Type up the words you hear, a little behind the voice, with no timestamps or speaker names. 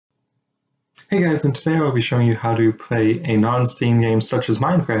Hey guys, and today I'll be showing you how to play a non-Steam game such as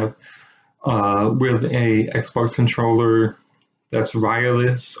Minecraft with a Xbox controller that's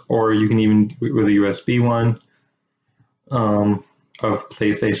wireless, or you can even with a USB one of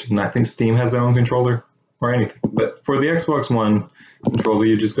PlayStation. I think Steam has their own controller or anything, but for the Xbox One controller,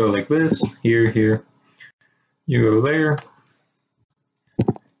 you just go like this, here, you go there,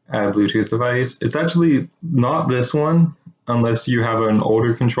 add Bluetooth device. It's actually not this one unless you have an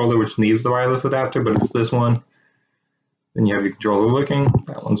older controller which needs the wireless adapter, but it's this one. Then you have your controller looking,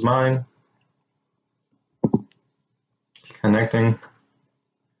 that one's mine. Connecting.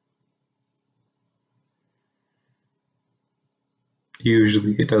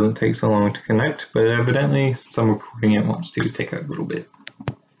 Usually it doesn't take so long to connect, but evidently since I'm recording it wants to take a little bit.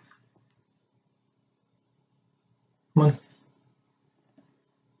 Come on.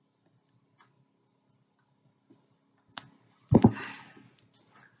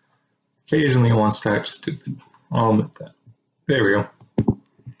 Occasionally it wants to act stupid. I'll admit that. There we go.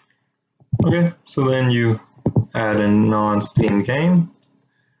 Okay, so then you add a non-Steam game.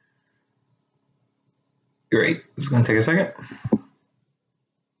 Great, this is going to take a second.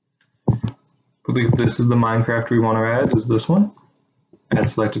 I believe this is the Minecraft we want to add, is this one. Add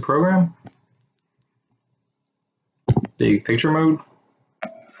selected program. Big picture mode.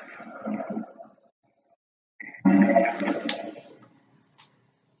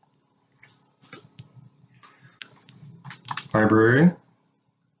 Library.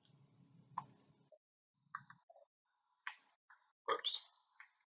 Whoops.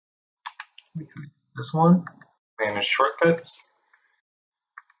 This one. Manage shortcuts.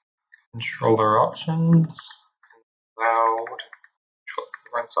 Controller options. Loud.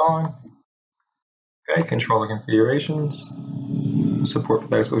 Controller on. Okay, controller configurations. Support for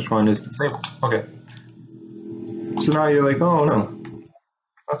the Xbox One is disabled. Okay. So now you're like, oh no,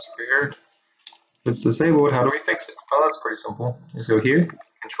 that's weird. If it's disabled, how do we fix it? Oh, that's pretty simple. You just go here,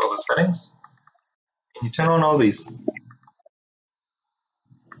 controller settings, and you turn on all these. And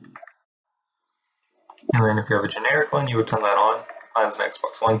then if you have a generic one, you would turn that on. Mine's an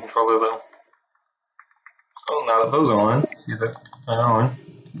Xbox One controller though. So now that those are on, see that they're on,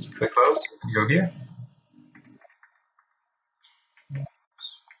 just click those, and you go here.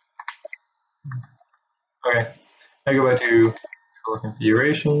 Okay, now go back to controller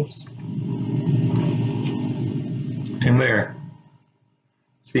configurations. And there.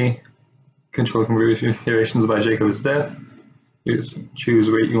 See? Controller configurations by Jacob is Death. You just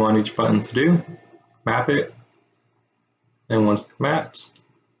choose what you want each button to do. Map it. And once it's mapped,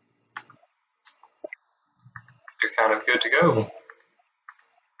 you're kind of good to go.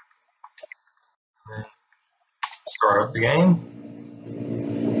 Start up the game.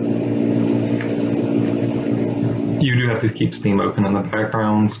 You do have to keep Steam open in the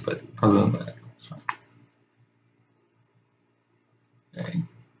background, but other than that, it's fine. Okay,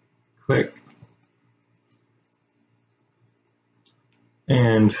 click.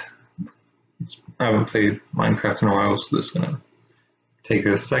 And I haven't played Minecraft in a while, so this is gonna take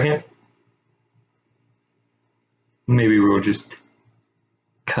a second. Maybe we'll just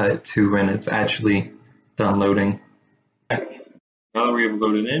cut to when it's actually done loading. Now that we have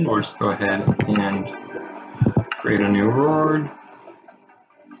loaded in, we'll just go ahead and create a new world.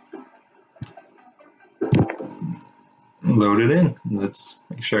 Load it in. Let's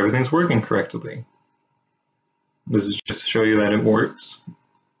make sure everything's working correctly. This is just to show you that it works.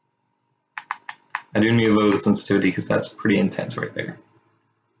 I do need to load the sensitivity because that's pretty intense right there.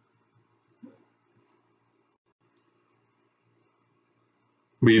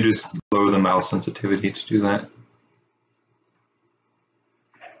 But you just lower the mouse sensitivity to do that.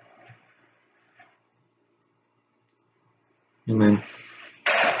 And then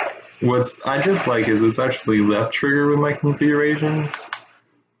what I just like is it's actually left trigger with my configurations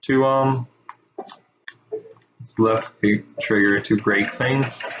to it's left trigger to break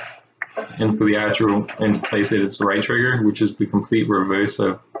things, and for the actual and to place it, it's the right trigger, which is the complete reverse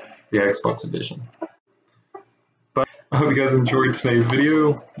of the Xbox edition. But I hope you guys enjoyed today's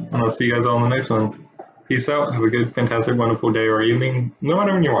video, and I'll see you guys all in the next one. Peace out. Have a good, fantastic, wonderful day or evening. No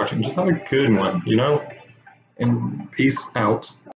matter when you're watching, just have a good one, you know? And peace out.